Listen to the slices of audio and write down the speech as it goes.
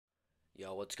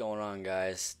Yo, what's going on,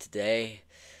 guys? Today,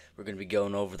 we're going to be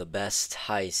going over the best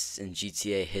heists in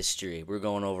GTA history. We're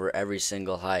going over every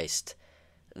single heist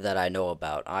that I know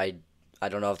about. I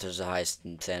don't know if there's a heist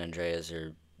in San Andreas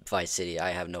or Vice City. I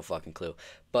have no fucking clue.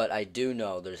 But I do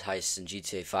know there's heists in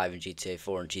GTA 5 and GTA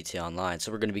 4 and GTA Online.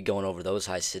 So we're going to be going over those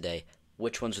heists today.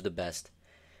 Which ones are the best?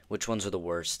 Which ones are the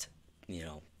worst? You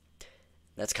know,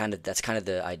 that's kind of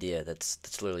the idea.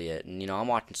 That's literally it. And I'm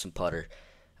watching some Putther.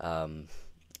 Um,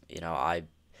 I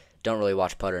don't really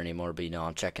watch Putther anymore, but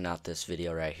I'm checking out this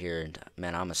video right here, and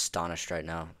man, I'm astonished right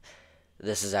now.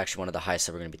 This is actually one of the heists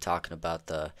that we're going to be talking about.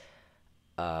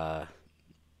 Uh,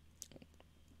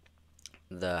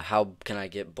 the how can I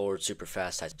get bored super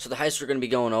fast heist. So the heists we're going to be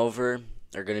going over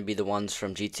are going to be the ones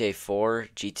from GTA 4,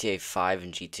 GTA 5,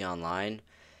 and GTA Online.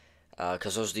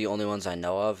 Because those are the only ones I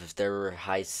know of. If there were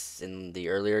heists in the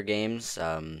earlier games,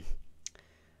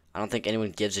 I don't think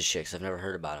anyone gives a shit because I've never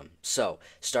heard about them. So,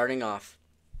 starting off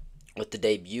with the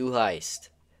debut heist.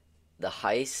 The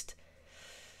heist,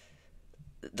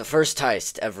 the first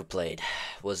heist ever played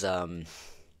was, I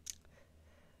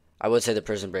would say the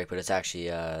prison break, but it's actually,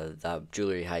 the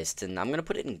jewelry heist. And I'm going to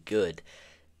put it in good.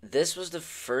 This was the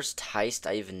first heist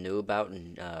I even knew about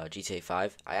in GTA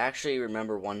 5. I actually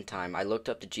remember one time I looked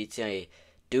up the GTA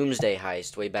Doomsday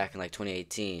Heist way back in like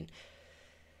 2018.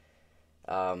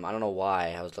 I don't know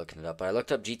why I was looking it up, but I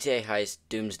looked up GTA Heist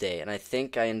Doomsday, and I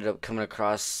think I ended up coming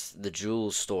across the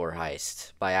jewel store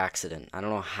heist by accident. I don't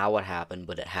know how it happened,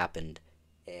 but it happened.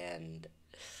 And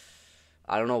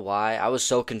I don't know why. I was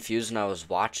so confused when I was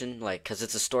watching, like, cause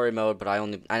it's a story mode, but I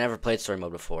never played story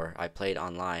mode before. I played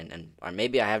online, and or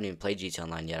maybe I haven't even played GTA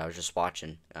Online yet. I was just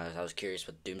watching. I was curious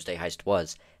what Doomsday Heist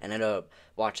was, and ended up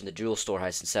watching the Jewel Store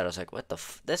Heist instead. I was like, what the?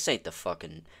 This ain't the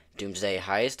fucking Doomsday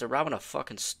Heist. They're robbing a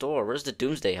fucking store. Where's the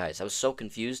Doomsday Heist? I was so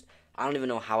confused. I don't even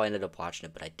know how I ended up watching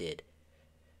it, but I did.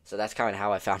 So that's kind of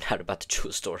how I found out about the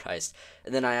Jewel Store Heist.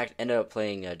 And then I ended up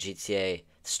playing GTA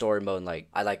story mode in, like,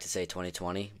 I like to say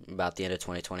 2020. About the end of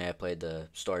 2020, I played the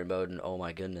story mode, and oh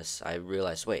my goodness, I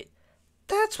realized, wait,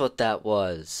 that's what that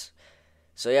was.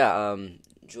 So yeah,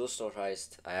 Jewel Store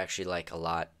Heist, I actually like a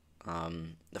lot.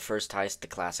 The first heist, the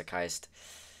classic heist,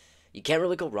 you can't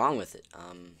really go wrong with it.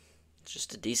 It's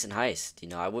just a decent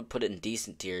heist. I would put it in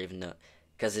decent tier, even though,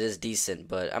 because it is decent,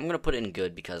 but I'm gonna put it in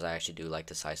good because I actually do like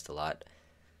this heist a lot.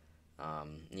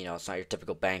 It's not your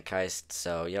typical bank heist,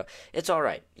 so it's all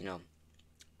right.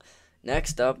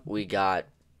 Next up, we got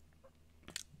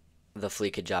the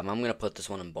Fleeca Job. I'm gonna put this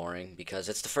one in boring because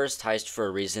it's the first heist for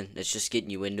a reason. It's just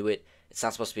getting you into it. It's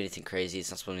not supposed to be anything crazy.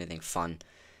 It's not supposed to be anything fun.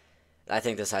 I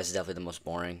think this heist is definitely the most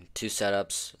boring. Two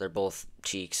setups. They're both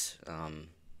cheeks.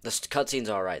 The cutscenes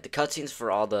are alright. The cutscenes for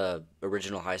all the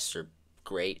original heists are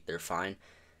great. They're fine.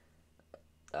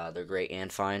 They're great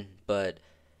and fine. But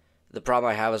the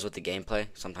problem I have is with the gameplay.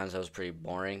 Sometimes that was pretty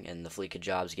boring, and the Fleeca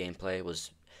Job's gameplay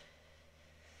was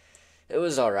it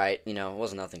was alright, it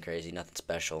wasn't nothing crazy, nothing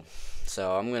special.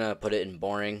 So I'm gonna put it in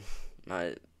boring.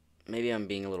 Maybe I'm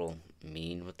being a little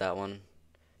mean with that one.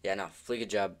 Yeah, no, Fleeca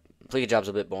Job's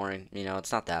a bit boring.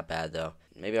 It's not that bad though.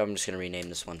 Maybe I'm just gonna rename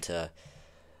this one to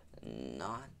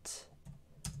not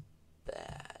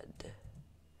bad.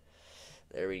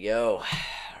 There we go.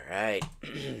 Alright.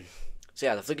 So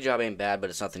yeah, the Fleeca Job ain't bad, but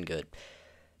it's nothing good.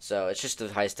 So it's just the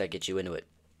heist that gets you into it.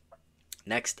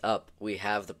 Next up, we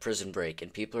have the prison break,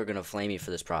 and people are gonna flame me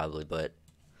for this probably, but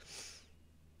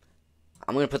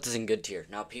I'm gonna put this in good tier.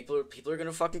 Now, people are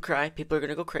gonna fucking cry. People are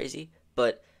gonna go crazy,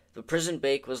 but the prison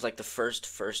break was like the first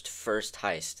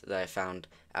heist that I found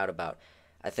out about.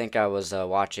 I think I was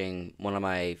watching one of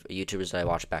my YouTubers that I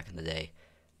watched back in the day,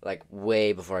 like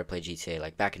way before I played GTA,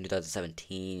 like back in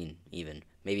 2017, even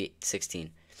maybe 16,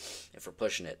 if we're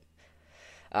pushing it.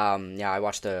 Yeah, I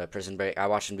watched the prison break. I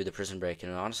watched him do the prison break,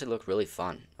 and it honestly looked really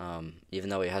fun. Even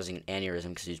though he has an aneurysm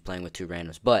because he was playing with two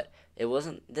randoms, but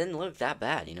didn't look that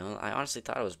bad. I honestly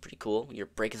thought it was pretty cool. You're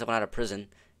breaking someone out of prison.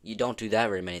 You don't do that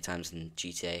very many times in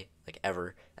GTA, like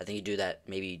ever. I think you do that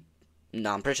maybe.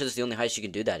 No, I'm pretty sure this is the only heist you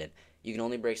can do that in. You can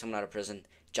only break someone out of prison.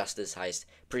 Just this heist,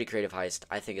 pretty creative heist.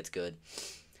 I think it's good.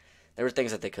 There were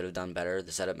things that they could have done better.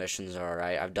 The setup missions are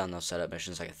alright. I've done those setup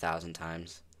missions like 1,000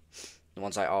 times. The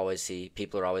ones I always see,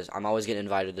 I'm always getting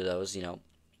invited to those.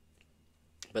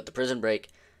 But the prison break,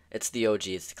 it's the OG,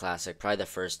 it's the classic, probably the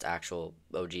first actual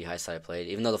OG heist that I played.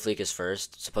 Even though the Fleek is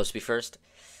supposed to be first,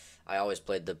 I always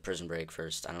played the prison break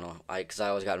first. I don't know, because I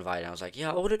always got invited. I was like,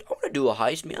 yeah, I want to do a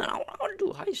heist, man. I want to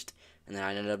do a heist, and then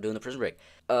I ended up doing the prison break.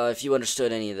 If you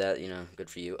understood any of that, good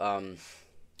for you.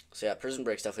 So yeah, prison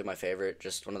break's definitely my favorite.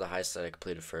 Just one of the heists that I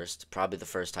completed first. Probably the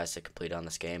first heist I completed on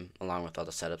this game, along with all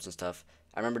the setups and stuff.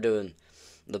 I remember doing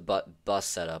the bus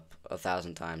setup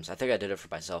 1,000 times. I think I did it for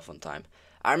myself one time.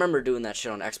 I remember doing that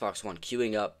shit on Xbox One,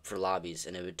 queuing up for lobbies,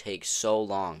 and it would take so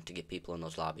long to get people in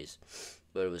those lobbies.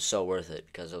 But it was so worth it,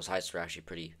 because those heists were actually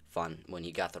pretty fun when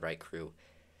you got the right crew.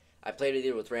 I played it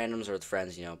either with randoms or with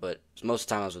friends, you know, but most of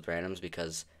the time I was with randoms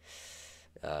because,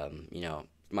 you know,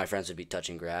 my friends would be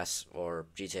touching grass, or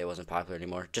GTA wasn't popular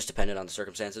anymore. Just depended on the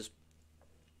circumstances.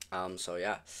 So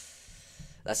yeah,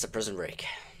 that's the prison break.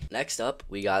 Next up,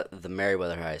 we got the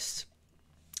Merryweather heist.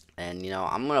 And, you know,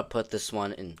 I'm going to put this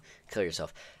one in, kill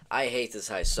yourself. I hate this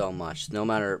heist so much. No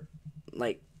matter,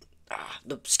 like,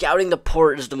 the scouting the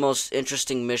port is the most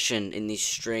interesting mission in the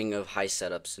string of heist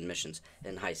setups and missions.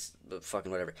 And heists,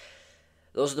 fucking whatever.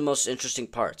 Those are the most interesting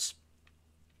parts.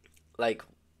 Like,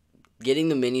 getting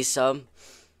the mini sub,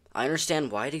 I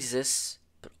understand why it exists.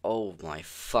 But, oh my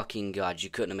fucking god, you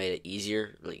couldn't have made it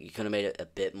easier. Like, you couldn't have made it a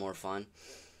bit more fun.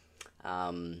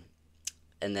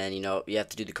 And then, you know, you have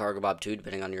to do the cargo bob too,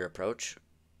 depending on your approach.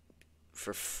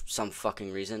 For some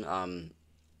fucking reason.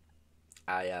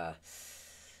 I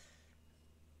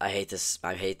hate this.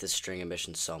 I hate this string of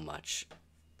missions so much.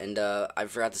 And I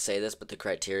forgot to say this, but the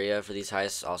criteria for these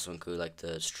heists also include like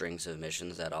the strings of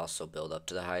missions that also build up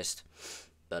to the heist.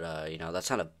 But you know,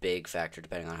 that's not a big factor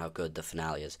depending on how good the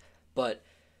finale is. But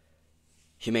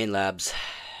Humaine Labs,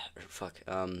 fuck.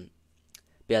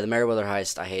 Yeah, the Merryweather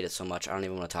heist, I hate it so much, I don't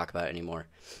even want to talk about it anymore.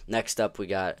 Next up, we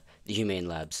got the Humaine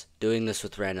Labs. Doing this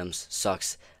with randoms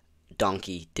sucks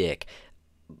donkey dick.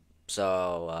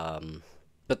 So,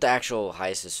 but the actual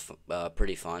heist is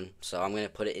pretty fun, so I'm going to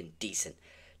put it in decent.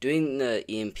 Doing the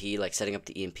EMP, like setting up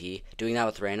the EMP, doing that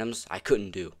with randoms, I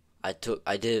couldn't do. I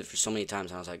did it for so many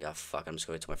times, and I was like, oh, fuck, I'm just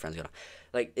going to wait till my friends get on.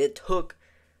 Like, it took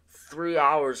 3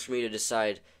 hours for me to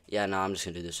decide, yeah, no, I'm just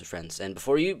gonna do this with friends. And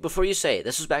before you say,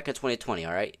 this was back in 2020,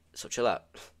 all right? So chill out.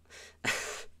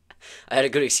 I had a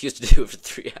good excuse to do it for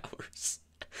 3 hours.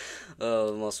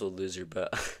 Oh, I'm also a loser,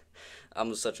 but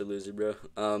I'm such a loser, bro.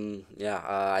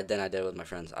 Yeah. Then I did it with my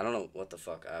friends. I don't know what the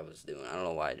fuck I was doing. I don't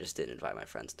know why I just didn't invite my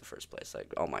friends in the first place.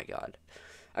 Like, oh my god,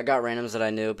 I got randoms that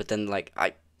I knew, but then like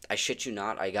I shit you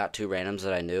not, I got 2 randoms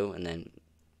that I knew, and then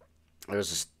there was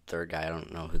this third guy. I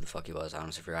don't know who the fuck he was. I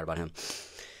honestly forgot about him.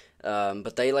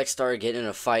 But they like started getting in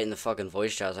a fight in the fucking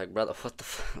voice chat. I was like, brother, what the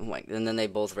fuck? Like, and then they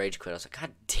both rage quit. I was like,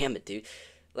 god damn it, dude.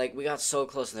 Like, we got so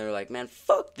close, and they were like, man,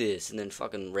 fuck this, and then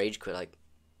fucking rage quit. Like,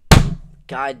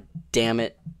 god damn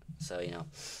it. So, you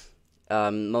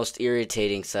know, most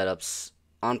irritating setups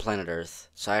on planet Earth.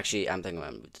 So actually, I'm thinking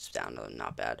I'm gonna move this down to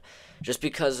not bad, just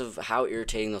because of how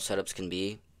irritating those setups can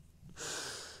be.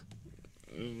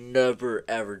 Never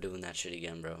ever doing that shit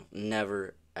again, bro.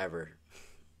 Never ever.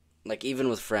 Like, even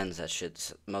with friends,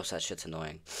 most of that shit's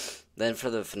annoying. Then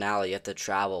for the finale, you have to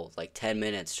travel like 10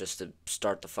 minutes just to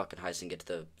start the fucking heist and get to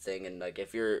the thing. And like,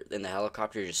 if you're in the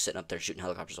helicopter, you're just sitting up there shooting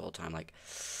helicopters the whole time. Like,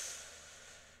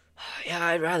 yeah,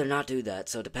 I'd rather not do that.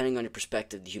 So depending on your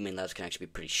perspective, the Humaine Labs can actually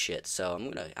be pretty shit. So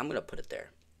I'm gonna put it there.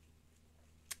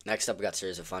 Next up, we got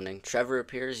series of funding. Trevor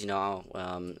appears. You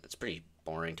know, it's pretty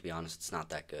boring, to be honest. It's not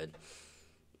that good.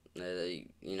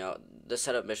 You know, the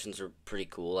setup missions are pretty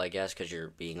cool, I guess, because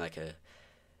you're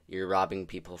robbing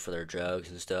people for their drugs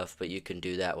and stuff, but you can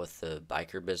do that with the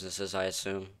biker businesses, I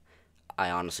assume.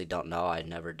 I honestly don't know. I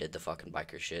never did the fucking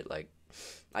biker shit. Like,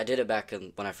 I did it back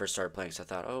when I first started playing, so I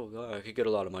thought, oh, God, I could get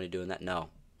a lot of money doing that. No,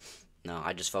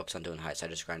 I just focused on doing heists. I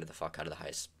just grinded the fuck out of the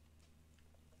heists.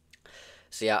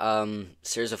 So, yeah,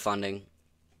 series of funding.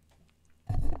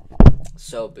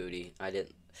 So booty.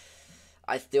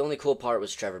 The only cool part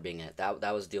was Trevor being in it.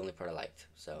 That was the only part I liked.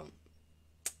 So,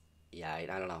 yeah, I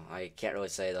don't know. I can't really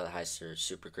say that the heists are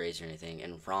super crazy or anything.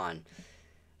 And Ron,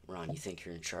 you think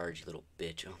you're in charge, you little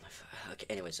bitch. Oh my. Okay.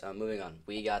 Anyways, moving on.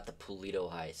 We got the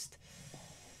Paleto heist.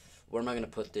 Where am I gonna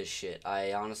put this shit?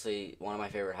 I honestly, one of my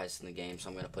favorite heists in the game, so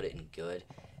I'm gonna put it in good.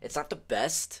 It's not the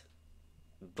best,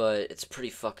 but it's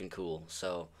pretty fucking cool.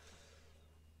 So,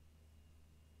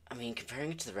 I mean,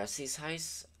 comparing it to the rest of these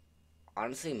heists,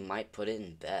 honestly might put it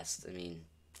in best. I mean,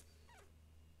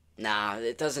 nah,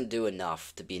 it doesn't do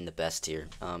enough to be in the best tier.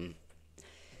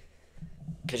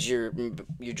 Cause you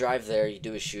drive there, you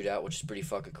do a shootout, which is pretty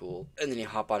fucking cool, and then you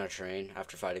hop on a train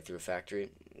after fighting through a factory.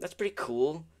 That's pretty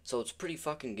cool. So it's pretty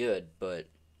fucking good, but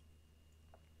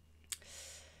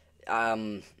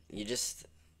you just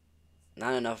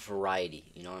not enough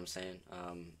variety. You know what I'm saying?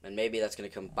 And maybe that's gonna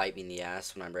come bite me in the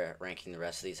ass when I'm ranking the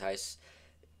rest of these heists.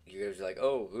 You're gonna be like,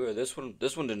 oh, yeah, this one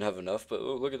didn't have enough, but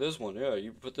oh, look at this one. Yeah,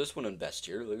 you put this one in best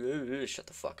tier. Like, shut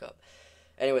the fuck up.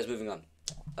 Anyways, moving on.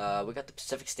 We got the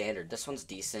Pacific Standard. This one's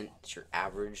decent. It's your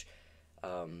average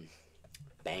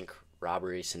bank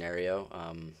robbery scenario.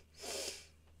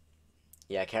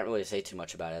 Yeah, I can't really say too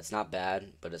much about it. It's not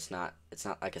bad, but it's not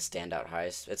like a standout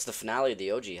heist. It's the finale of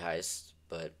the OG heist,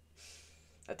 but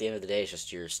at the end of the day, it's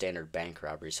just your standard bank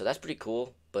robbery. So that's pretty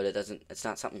cool, but it's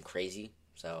not something crazy.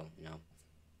 So,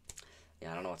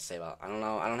 yeah, I don't know what to say about. I don't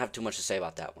know. I don't have too much to say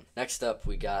about that one. Next up,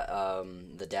 we got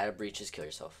the data breaches. Kill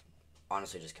yourself.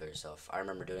 Honestly, just kill yourself. I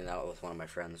remember doing that with one of my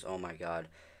friends. Oh my god,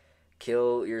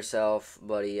 kill yourself,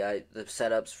 buddy. The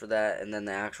setups for that, and then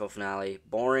the actual finale,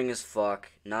 boring as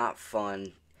fuck. Not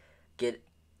fun. Get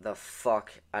the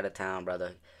fuck out of town,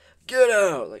 brother. Get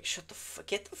out! Like, shut the fuck.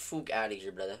 Get the fuck out of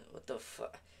here, brother. What the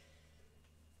fuck?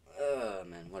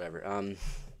 Man, whatever.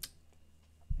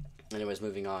 Anyways,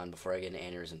 moving on before I get an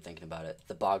aneurysm thinking about it.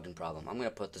 The Bogdan Problem. I'm gonna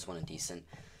put this one in decent.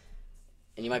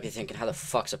 And you might be thinking, how the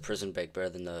fuck's a prison break better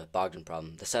than the Bogdan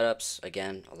Problem? The setups,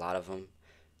 again, a lot of them,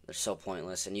 they're so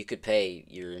pointless. And you could pay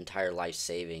your entire life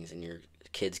savings and your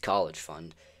kid's college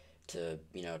fund to,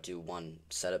 do one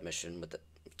setup mission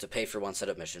to pay for one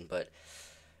setup mission. But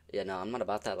yeah, no, I'm not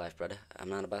about that life, brother. I'm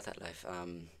not about that life.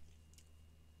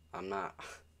 I'm not.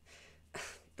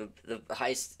 The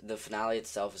heist, the finale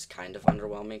itself is kind of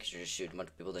underwhelming because you're just shooting a bunch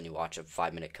of people, then you watch a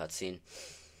 5-minute cutscene.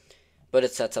 But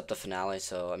it sets up the finale,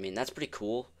 so, I mean, that's pretty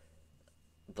cool.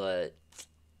 But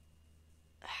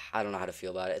I don't know how to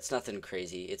feel about it. It's nothing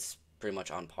crazy. It's pretty much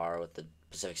on par with the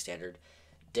Pacific Standard.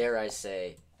 Dare I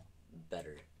say,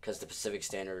 better. Because the Pacific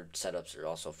Standard setups are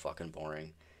also fucking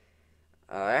boring.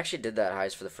 I actually did that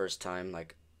heist for the first time,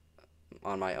 like,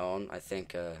 on my own, I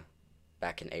think,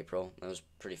 back in April. It was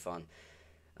pretty fun.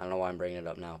 I don't know why I'm bringing it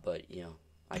up now, but,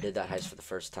 I did that heist for the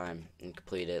first time and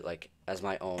completed it, like, as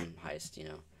my own heist,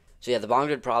 So, yeah, the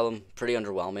Bogdan Problem, pretty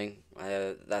underwhelming.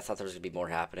 I thought there was going to be more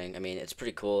happening. I mean, it's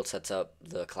pretty cool. It sets up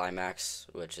the climax,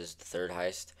 which is the third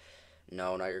heist.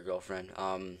 No, not your girlfriend.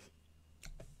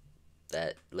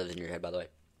 That lives in your head, by the way.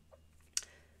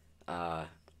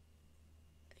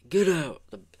 Get out!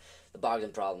 The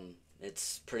Bogdan Problem,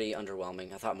 it's pretty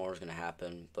underwhelming. I thought more was going to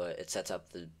happen, but it's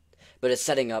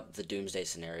setting up the Doomsday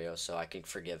scenario, so I can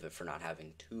forgive it for not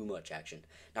having too much action.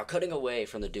 Now, cutting away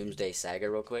from the Doomsday saga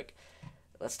real quick,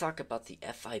 let's talk about the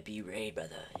FIB Raid,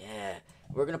 brother. Yeah,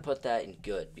 we're going to put that in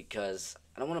good, because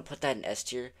I don't want to put that in S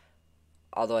tier,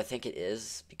 although I think it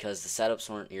is, because the setups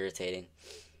weren't irritating,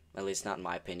 at least not in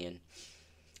my opinion.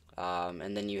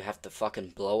 And then you have to fucking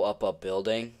blow up a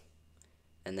building,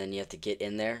 and then you have to get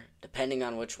in there, depending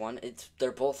on which one.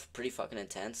 They're both pretty fucking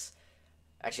intense.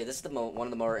 Actually, this is one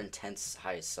of the more intense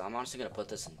heists, so I'm honestly going to put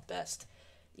this in best.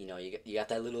 You got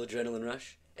that little adrenaline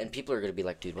rush, and people are going to be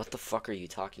like, dude, what the fuck are you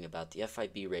talking about? The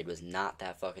FIB raid was not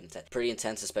that fucking intense. Pretty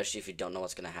intense, especially if you don't know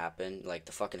what's going to happen. Like,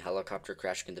 the fucking helicopter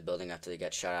crashing into the building after they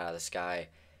get shot out of the sky,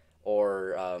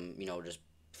 or, just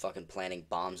fucking planting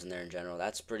bombs in there in general.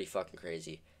 That's pretty fucking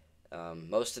crazy.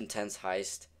 Most intense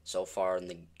heist so far in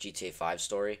the GTA 5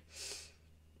 story,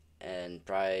 and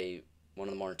probably one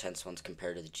of the more intense ones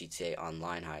compared to the GTA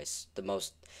Online heists.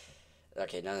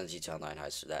 Okay, none of the GTA Online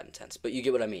heists are that intense, but you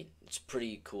get what I mean. It's a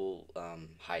pretty cool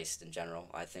heist in general.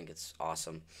 I think it's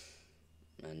awesome.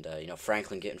 And,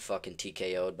 Franklin getting fucking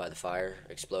TKO'd by the fire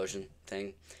explosion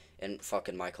thing, and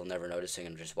fucking Michael never noticing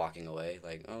and just walking away.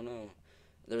 Like, oh no,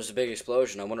 there was a big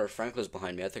explosion. I wonder if Franklin's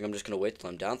behind me. I think I'm just going to wait till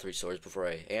I'm down 3 stories before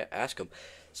I ask him.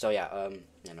 So, yeah,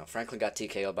 Franklin got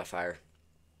TKO'd by fire.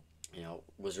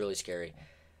 Was really scary.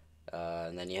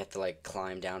 And then you have to, like,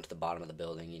 climb down to the bottom of the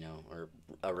building,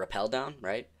 or rappel down,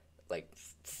 right? Like,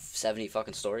 70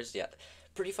 fucking stories. Yeah,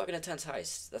 pretty fucking intense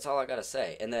heist. That's all I gotta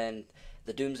say. And then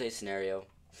the Doomsday scenario,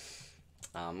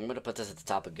 I'm gonna put this at the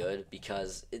top of good,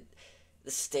 because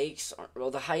the stakes aren't,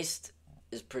 well, the heist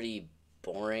is pretty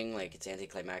boring. Like, it's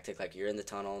anticlimactic. Like, you're in the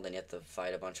tunnel, then you have to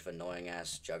fight a bunch of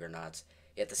annoying-ass juggernauts.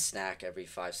 You have to snack every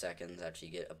 5 seconds after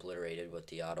you get obliterated with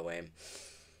the auto-aim.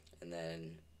 And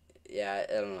then, yeah,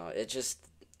 I don't know. It's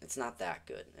not that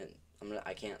good. And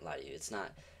I can't lie to you. It's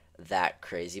not that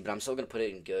crazy, but I'm still going to put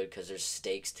it in good because there's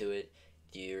stakes to it.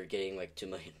 You're getting, like, 2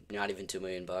 million, not even $2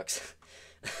 million bucks.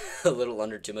 A little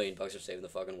under $2 million bucks for saving the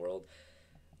fucking world.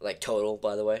 Like, total,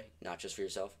 by the way, not just for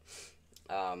yourself.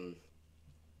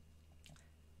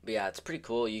 But yeah, it's pretty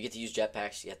cool. You get to use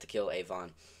jetpacks. You have to kill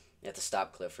Avon. You have to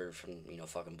stop Clifford from,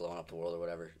 fucking blowing up the world or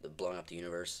whatever. Blowing up the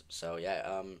universe. So,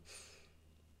 yeah,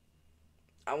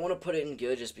 I want to put it in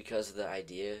good just because of the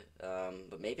idea.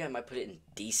 But maybe I might put it in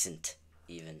decent,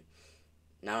 even.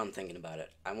 Now I'm thinking about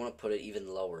it. I want to put it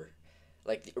even lower.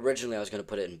 Like, originally I was going to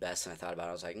put it in best, and I thought about it.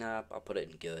 I was like, nah, I'll put it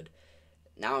in good.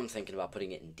 Now I'm thinking about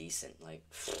putting it in decent. Like,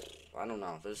 I don't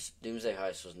know. This Doomsday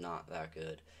Heist was not that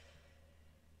good.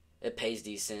 It pays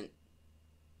decent.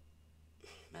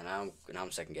 And now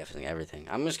I'm second guessing everything.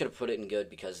 I'm just gonna put it in good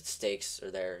because the stakes are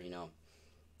there,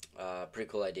 Pretty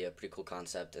cool idea, pretty cool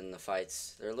concept. And the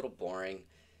fights, they're a little boring.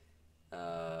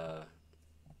 Uh,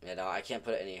 yeah, no, I can't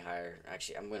put it any higher.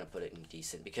 Actually, I'm gonna put it in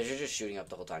decent because you're just shooting up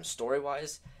the whole time. Story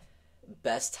wise,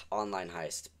 best online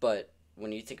heist. But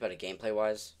when you think about it gameplay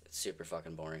wise, it's super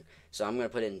fucking boring. So I'm gonna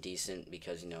put it in decent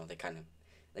because they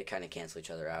kind of cancel each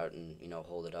other out and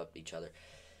hold it up each other.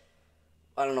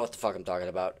 I don't know what the fuck I'm talking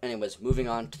about. Anyways, moving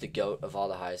on to the GOAT of all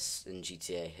the heists in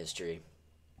GTA history,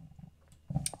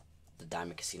 the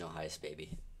Diamond Casino heist,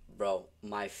 baby. Bro,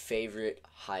 my favorite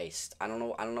heist. I don't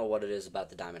know what it is about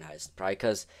the Diamond heist. Probably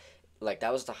because like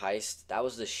that was the heist, that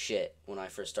was the shit when I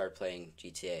first started playing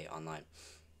GTA online.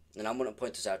 And I'm gonna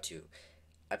point this out to you.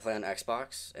 I play on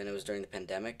Xbox, and it was during the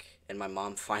pandemic, and my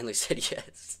mom finally said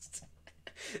yes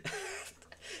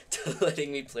to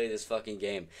letting me play this fucking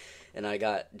game, and I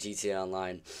got GTA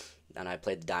Online, and I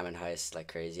played the Diamond Heist like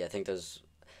crazy.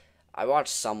 I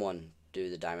watched someone do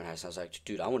the Diamond Heist, and I was like,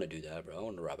 dude, I want to do that, bro. I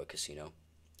want to rob a casino.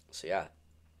 So yeah,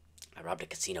 I robbed a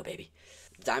casino, baby.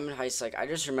 Diamond Heist, like I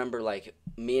just remember like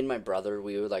me and my brother,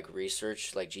 we would like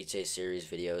research like GTA series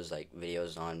videos, like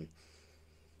videos on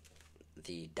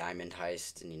the Diamond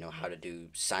Heist and how to do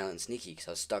Silent Sneaky because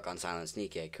I was stuck on Silent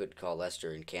Sneaky. I could call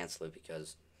Lester and cancel it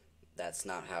because that's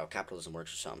not how capitalism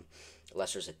works or something.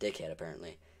 Lester's a dickhead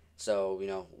apparently. So,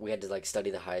 we had to like study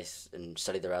the heist and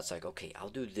study the routes like, okay, I'll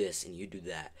do this and you do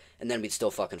that. And then we'd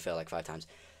still fucking fail like 5 times.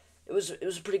 It was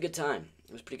a pretty good time.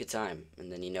 It was a pretty good time.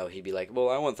 And then he'd be like, well,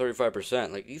 I want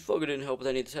 35%. Like, you fucking didn't help with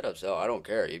any of the setups. Oh, I don't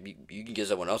care. You can get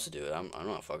someone else to do it. I'm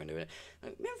not fucking doing it.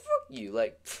 Like, man, fuck you.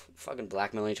 Like, fucking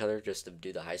blackmailing each other just to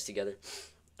do the heist together.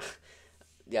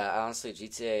 Yeah, honestly,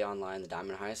 GTA Online, the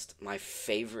Diamond Heist, my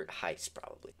favorite heist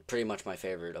probably. Pretty much my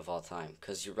favorite of all time.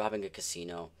 Because you're robbing a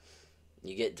casino.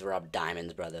 You get to rob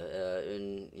diamonds, brother.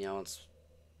 And, it's...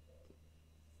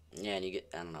 Yeah, and you get...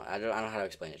 I don't know. I don't know how to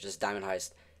explain it. Just Diamond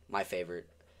Heist, my favorite.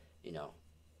 You know,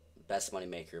 best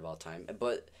moneymaker of all time.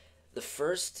 But the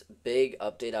first big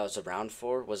update I was around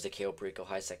for was the Cayo Perico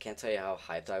heist. I can't tell you how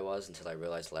hyped I was until I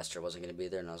realized Lester wasn't going to be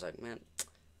there. And I was like, man,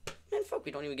 fuck,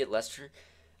 we don't even get Lester.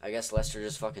 I guess Lester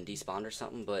just fucking despawned or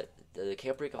something. But the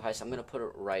Cayo Perico heist, I'm going to put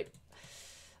it right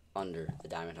under the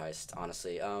Diamond Heist,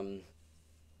 honestly.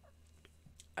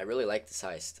 I really like this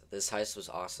heist. This heist was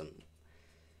awesome.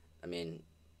 I mean,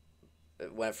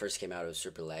 when it first came out, it was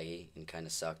super laggy and kind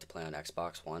of sucked to play on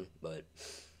Xbox One. But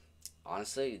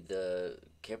honestly, the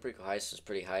Cayo Perico heist was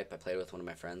pretty hype. I played with one of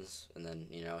my friends, and then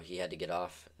he had to get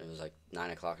off. It was like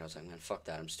 9 o'clock, and I was like, man, fuck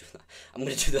that. I'm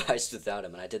gonna do the heist without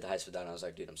him. And I did the heist without him. I was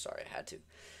like, dude, I'm sorry, I had to.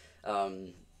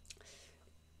 Um,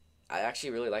 I actually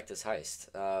really like this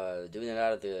heist. Doing it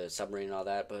out of the submarine and all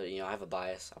that, but I have a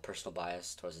personal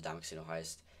bias towards the Diamond Casino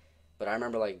heist. But I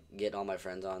remember like getting all my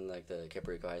friends on like the Cayo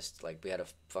Perico heist. Like we had a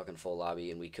fucking full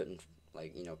lobby and we couldn't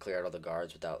like clear out all the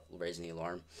guards without raising the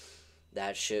alarm.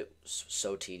 That shit was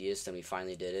so tedious. Then we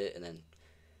finally did it, and then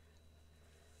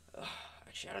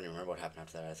actually I don't even remember what happened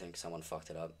after that. I think someone fucked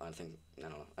it up. I don't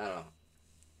know.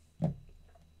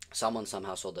 Someone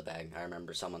somehow sold the bag. I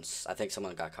think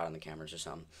someone got caught on the cameras or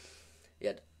something.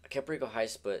 Yeah, Cayo Perico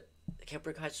heist, but the Cayo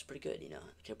Perico heist was pretty good.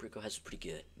 Cayo Perico heist was pretty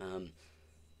good.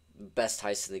 Best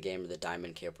heist in the game are the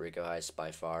Diamond Cayo Perico heist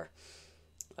by far.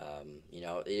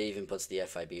 It even puts the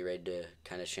FIB Raid to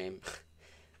kind of shame.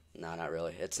 No, not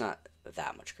really. It's not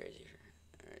that much crazier.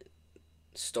 Right.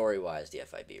 Story-wise, the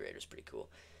FIB Raid is pretty cool.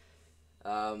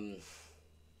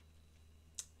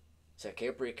 So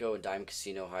Cayo Perico and Diamond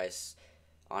Casino heists,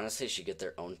 honestly, should get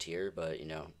their own tier, but,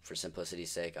 for simplicity's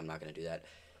sake, I'm not going to do that.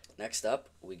 Next up,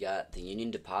 we got the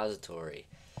Union Depository.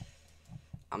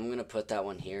 I'm going to put that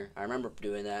one here. I remember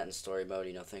doing that in story mode,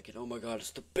 thinking, oh my god,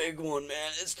 it's the big one,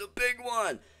 man. It's the big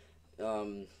one. It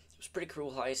was a pretty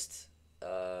cool heist.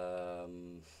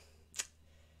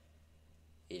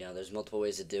 There's multiple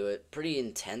ways to do it. Pretty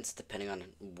intense depending on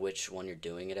which one you're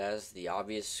doing it as. The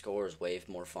obvious score is way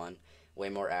more fun, way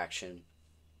more action,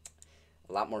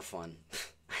 a lot more fun.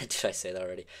 Did I say that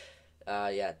already?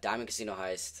 Yeah, Diamond Casino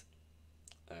heist.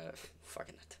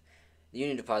 Fucking it. The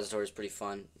Union Depository is pretty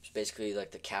fun. It's basically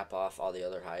like the cap off all the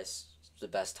other heists. It's the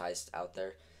best heist out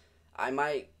there. I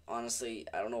might, honestly,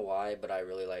 I don't know why, but I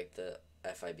really like the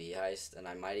FIB heist, and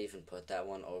I might even put that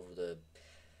over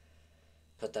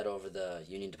the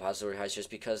Union Depository heist just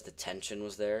because the tension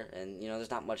was there. And,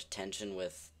 there's not much tension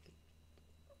with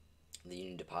the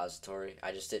Union Depository.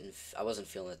 I wasn't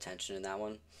feeling the tension in that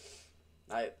one.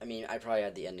 I mean, I probably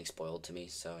had the ending spoiled to me,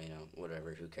 so,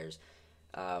 whatever, who cares.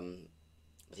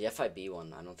 The FIB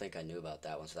one, I don't think I knew about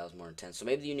that one, so that was more intense. So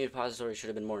maybe the Union Depository should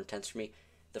have been more intense for me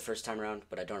the first time around,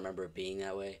 but I don't remember it being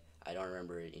that way. I don't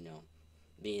remember it,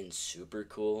 being super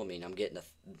cool. I mean, I'm getting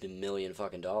 $1 million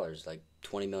fucking dollars, like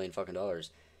 $20 million fucking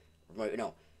dollars.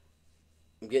 No,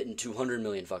 I'm getting 200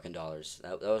 million fucking dollars.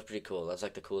 That was pretty cool. That's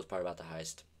like the coolest part about the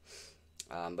heist.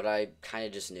 But I kind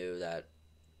of just knew that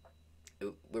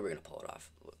we were gonna pull it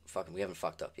off. Fucking, we haven't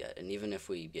fucked up yet. And even if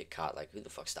we get caught, like, who the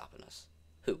fuck's stopping us?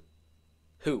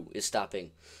 Who is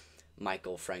stopping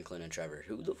Michael, Franklin, and Trevor?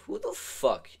 Who the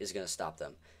fuck is gonna stop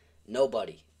them?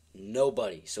 Nobody.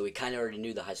 So we kind of already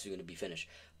knew the heist was gonna be finished.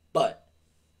 But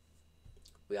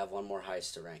we have one more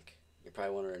heist to rank. You're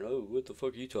probably wondering, oh, what the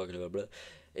fuck are you talking about, bro?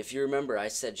 If you remember, I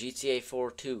said GTA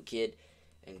 4 2, kid.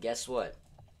 And guess what?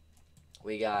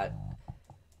 We got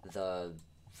the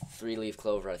 3-leaf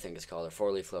clover, I think it's called, or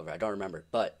 4-leaf clover. I don't remember.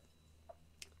 But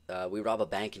we rob a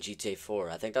bank in GTA 4.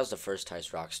 I think that was the first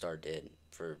heist Rockstar did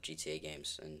for GTA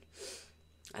games. And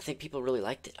I think people really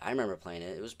liked it. I remember playing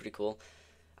it. It was pretty cool.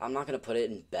 I'm not going to put it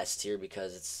in best tier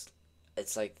because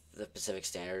it's like the Pacific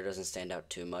Standard. It doesn't stand out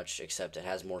too much, except it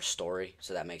has more story,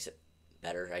 so that makes it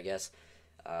better, I guess.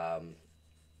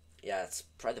 Yeah, it's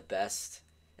probably the best.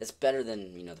 It's better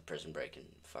than, the Prison Break and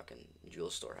fucking Jewel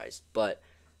Store Heist. But,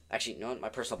 actually, you know what? My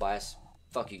personal bias,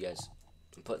 fuck you guys.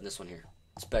 I'm putting this one here.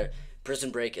 It's better.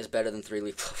 Prison Break is better than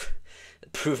 3-leaf clover.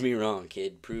 Prove me wrong,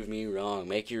 kid. Prove me wrong.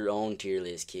 Make your own tier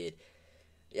list, kid.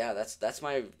 Yeah, that's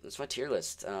my tier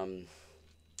list.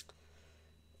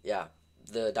 Yeah,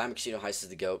 the Diamond Casino Heist is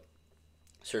the GOAT.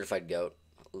 Certified GOAT.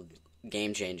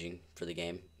 Game changing for the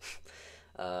game.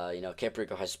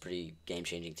 Perico Heist is pretty game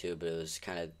changing too, but it was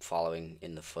kind of following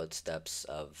in the footsteps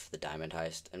of the Diamond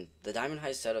Heist. And the Diamond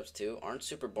Heist setups too aren't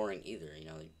super boring either,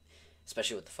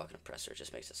 especially with the fucking oppressor. It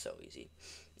just makes it so easy.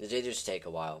 They just take a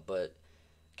while, but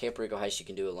Perico Heist you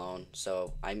can do alone.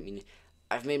 So, I mean,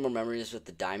 I've made more memories with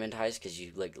the Diamond Heist because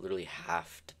you, like, literally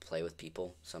have to play with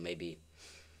people. So maybe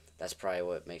that's probably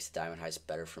what makes the Diamond Heist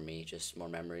better for me. Just more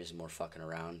memories and more fucking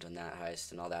around on that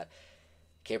heist and all that.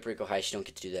 Perico Heist, you don't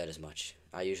get to do that as much.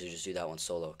 I usually just do that one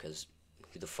solo because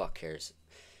who the fuck cares?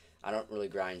 I don't really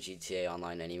grind GTA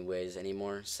Online anyways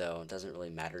anymore, so it doesn't really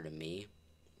matter to me.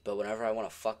 But whenever I want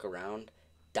to fuck around,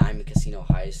 Diamond Casino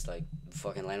Heist, like,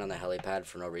 fucking land on the helipad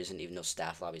for no reason, even though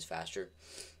staff lobby's faster.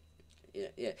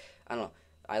 Yeah, I don't know.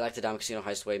 I like the Diamond Casino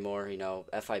Heist way more,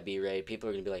 FIB Raid. People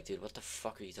are going to be like, dude, what the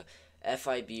fuck are you talking?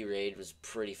 FIB Raid was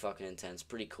pretty fucking intense,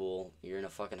 pretty cool. You're in a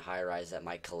fucking high-rise that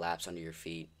might collapse under your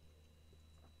feet.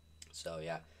 So,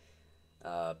 yeah.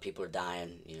 People are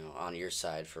dying, on your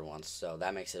side for once. So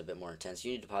that makes it a bit more intense.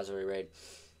 You need Depository Raid.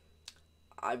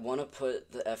 I want to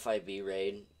put the FIB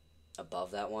Raid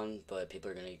above that one, but people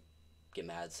are going to get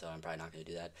mad, so I'm probably not going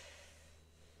to do that.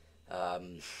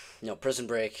 Prison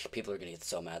Break, people are going to get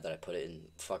so mad that I put it in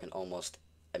fucking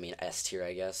S tier,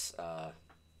 I guess.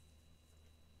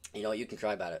 You can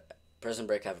cry about it. Prison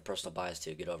Break, I have a personal bias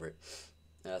too, get over it.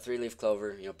 3-leaf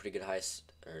clover, pretty good heist,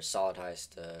 or solid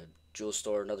heist. Jewel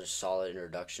Store, another solid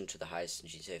introduction to the heist in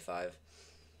GTA 5.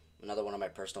 Another one of my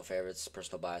personal favorites,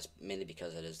 personal bias, mainly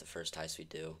because it is the first heist we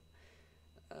do.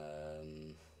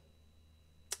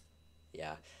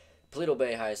 Yeah. Paleto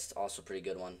Bay Heist, also pretty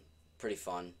good one. Pretty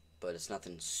fun, but it's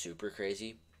nothing super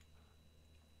crazy.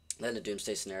 Then the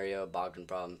Doomsday Scenario, Bogdan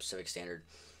Problem, Pacific Standard,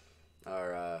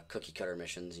 are cookie cutter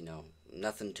missions,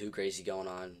 nothing too crazy going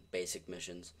on, basic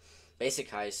missions.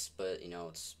 Basic heists, but,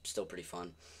 it's still pretty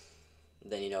fun.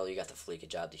 Then, you got the Fleeca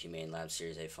Job, the Humaine Lab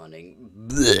Series A funding.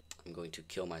 Blech. I'm going to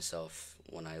kill myself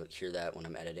when I hear that. When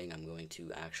I'm editing, I'm going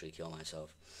to actually kill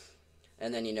myself.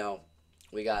 And then,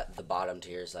 we got the bottom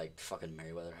tiers, like fucking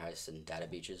Merryweather Heist and Data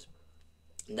Beaches.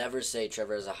 Never say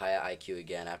Trevor has a high IQ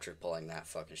again after pulling that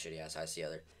fucking shitty-ass heist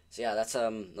together. So, yeah, that's,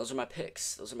 those are my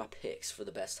picks. Those are my picks for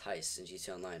the best heists in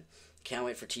GTA Online. Can't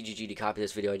wait for TGG to copy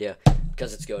this video idea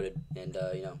because it's goated. And,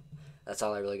 that's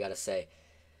all I really got to say.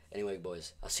 Anyway,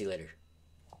 boys, I'll see you later.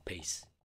 Peace.